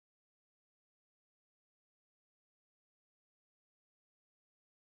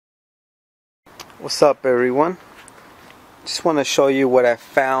What's up, everyone? Just want to show you what I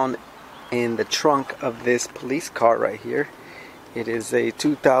found in the trunk of this police car right here. It is a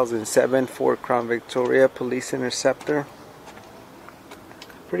 2007 Ford Crown Victoria Police Interceptor.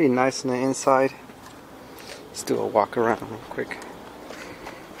 Pretty nice on the inside. Let's do a walk around real quick.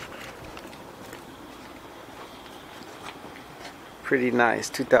 Pretty nice,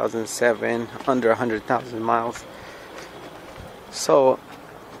 2007, under 100,000 miles. So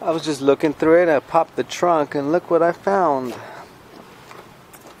I was just looking through it. I popped the trunk and look what I found.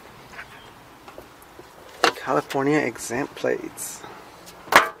 California exempt plates.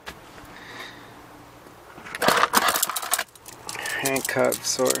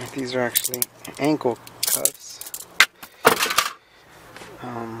 Handcuffs, or these are actually ankle cuffs.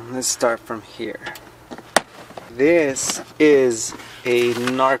 Let's start from here. This is a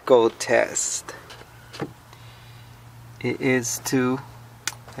narco test. It is to,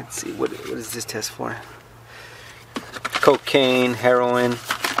 let's see, what is this test for? Cocaine, heroin,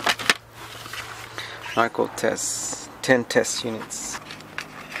 narco tests, 10 test units.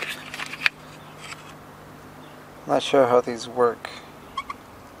 Not sure how these work,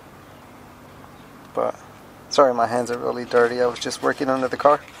 but sorry, my hands are really dirty. I was just working under the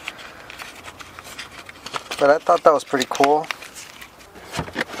car, but I thought that was pretty cool.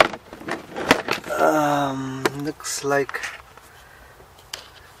 Looks like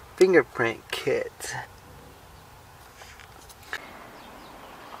fingerprint kit.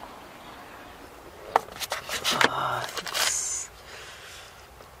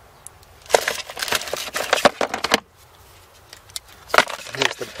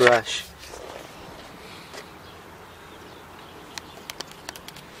 Here's the brush.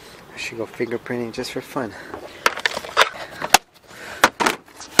 I should go fingerprinting just for fun.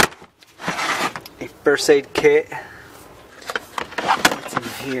 A first aid kit. What's in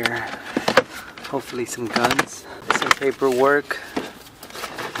here? Hopefully some guns, some paperwork,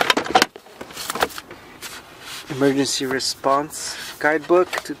 emergency response guidebook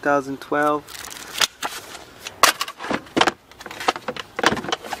 2012,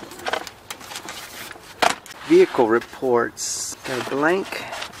 vehicle reports, got a blank,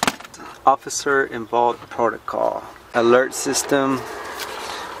 officer involved protocol, alert system,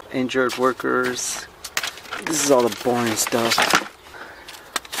 injured workers. This is all the boring stuff.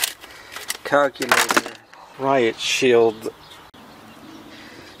 Calculator, riot shield,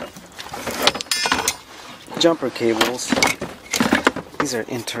 jumper cables. These are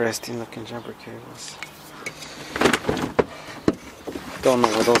interesting looking jumper cables. Don't know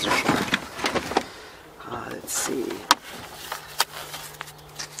what those are for. Let's see.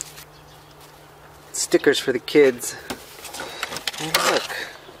 Stickers for the kids. And look,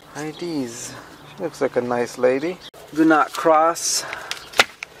 IDs. She looks like a nice lady. Do not cross.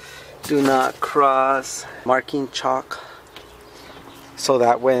 Do not cross. Marking chalk, so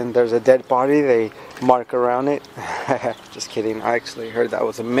that when there's a dead body they mark around it. Just kidding. I actually heard that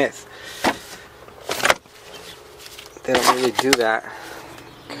was a myth. They don't really do that.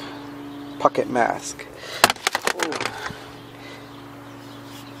 Pocket mask. Ooh.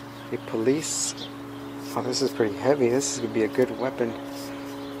 A police. Oh, this is pretty heavy. This is gonna be a good weapon.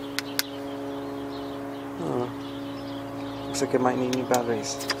 Oh. Looks like it might need new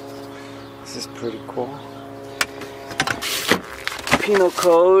batteries. This is pretty cool. Penal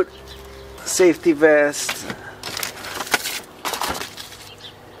code, safety vest,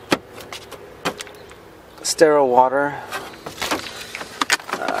 sterile water.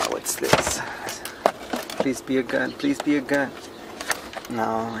 What's this? Please be a gun. Please be a gun.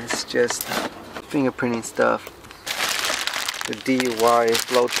 No, it's just fingerprinting stuff. The DUI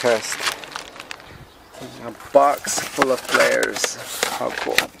flow test. A box full of flares. How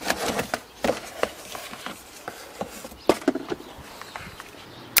cool.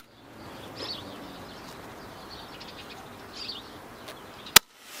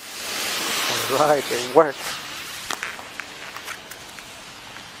 Alright, it worked.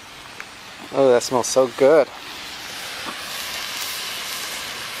 Oh, that smells so good.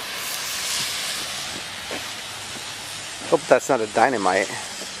 Hope that's not a dynamite.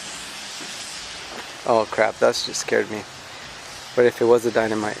 Oh crap, that just scared me. But if it was a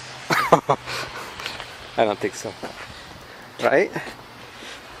dynamite, I don't think so. Right?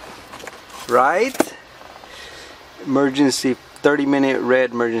 Right? Emergency, 30-minute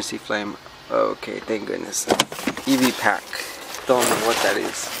red emergency flame. Okay, thank goodness. EV pack. Don't know what that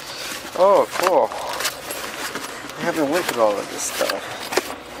is. Oh, cool. I haven't went through all of this stuff.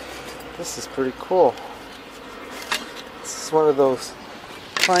 This is pretty cool. This is one of those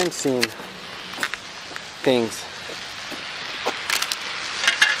crime scene things.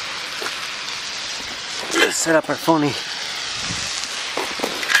 set up our phony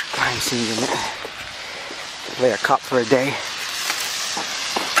crime scene unit. Play a cop for a day.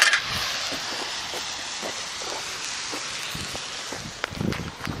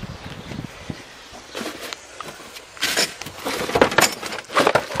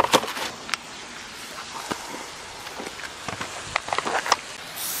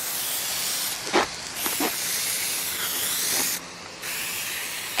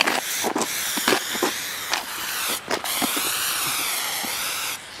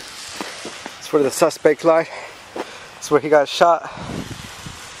 Where the suspect lied. That's where he got shot.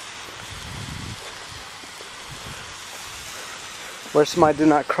 Where's my do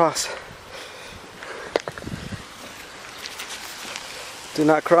not cross? Do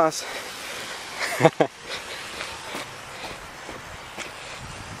not cross.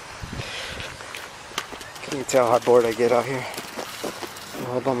 Can you tell how bored I get out here? I'm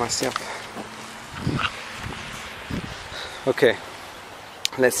all by myself. Okay.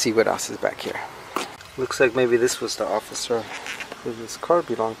 Let's see what else is back here. Looks like maybe this was the officer who this car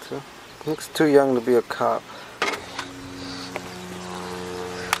belonged to. Looks too young to be a cop.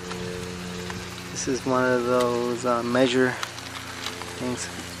 This is one of those measure things.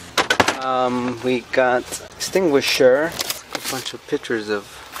 We got extinguisher. A bunch of pictures of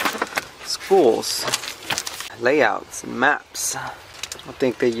schools, layouts, and maps. I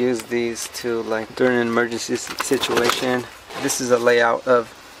think they use these to, like, during an emergency situation. This is a layout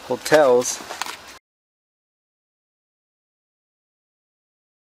of hotels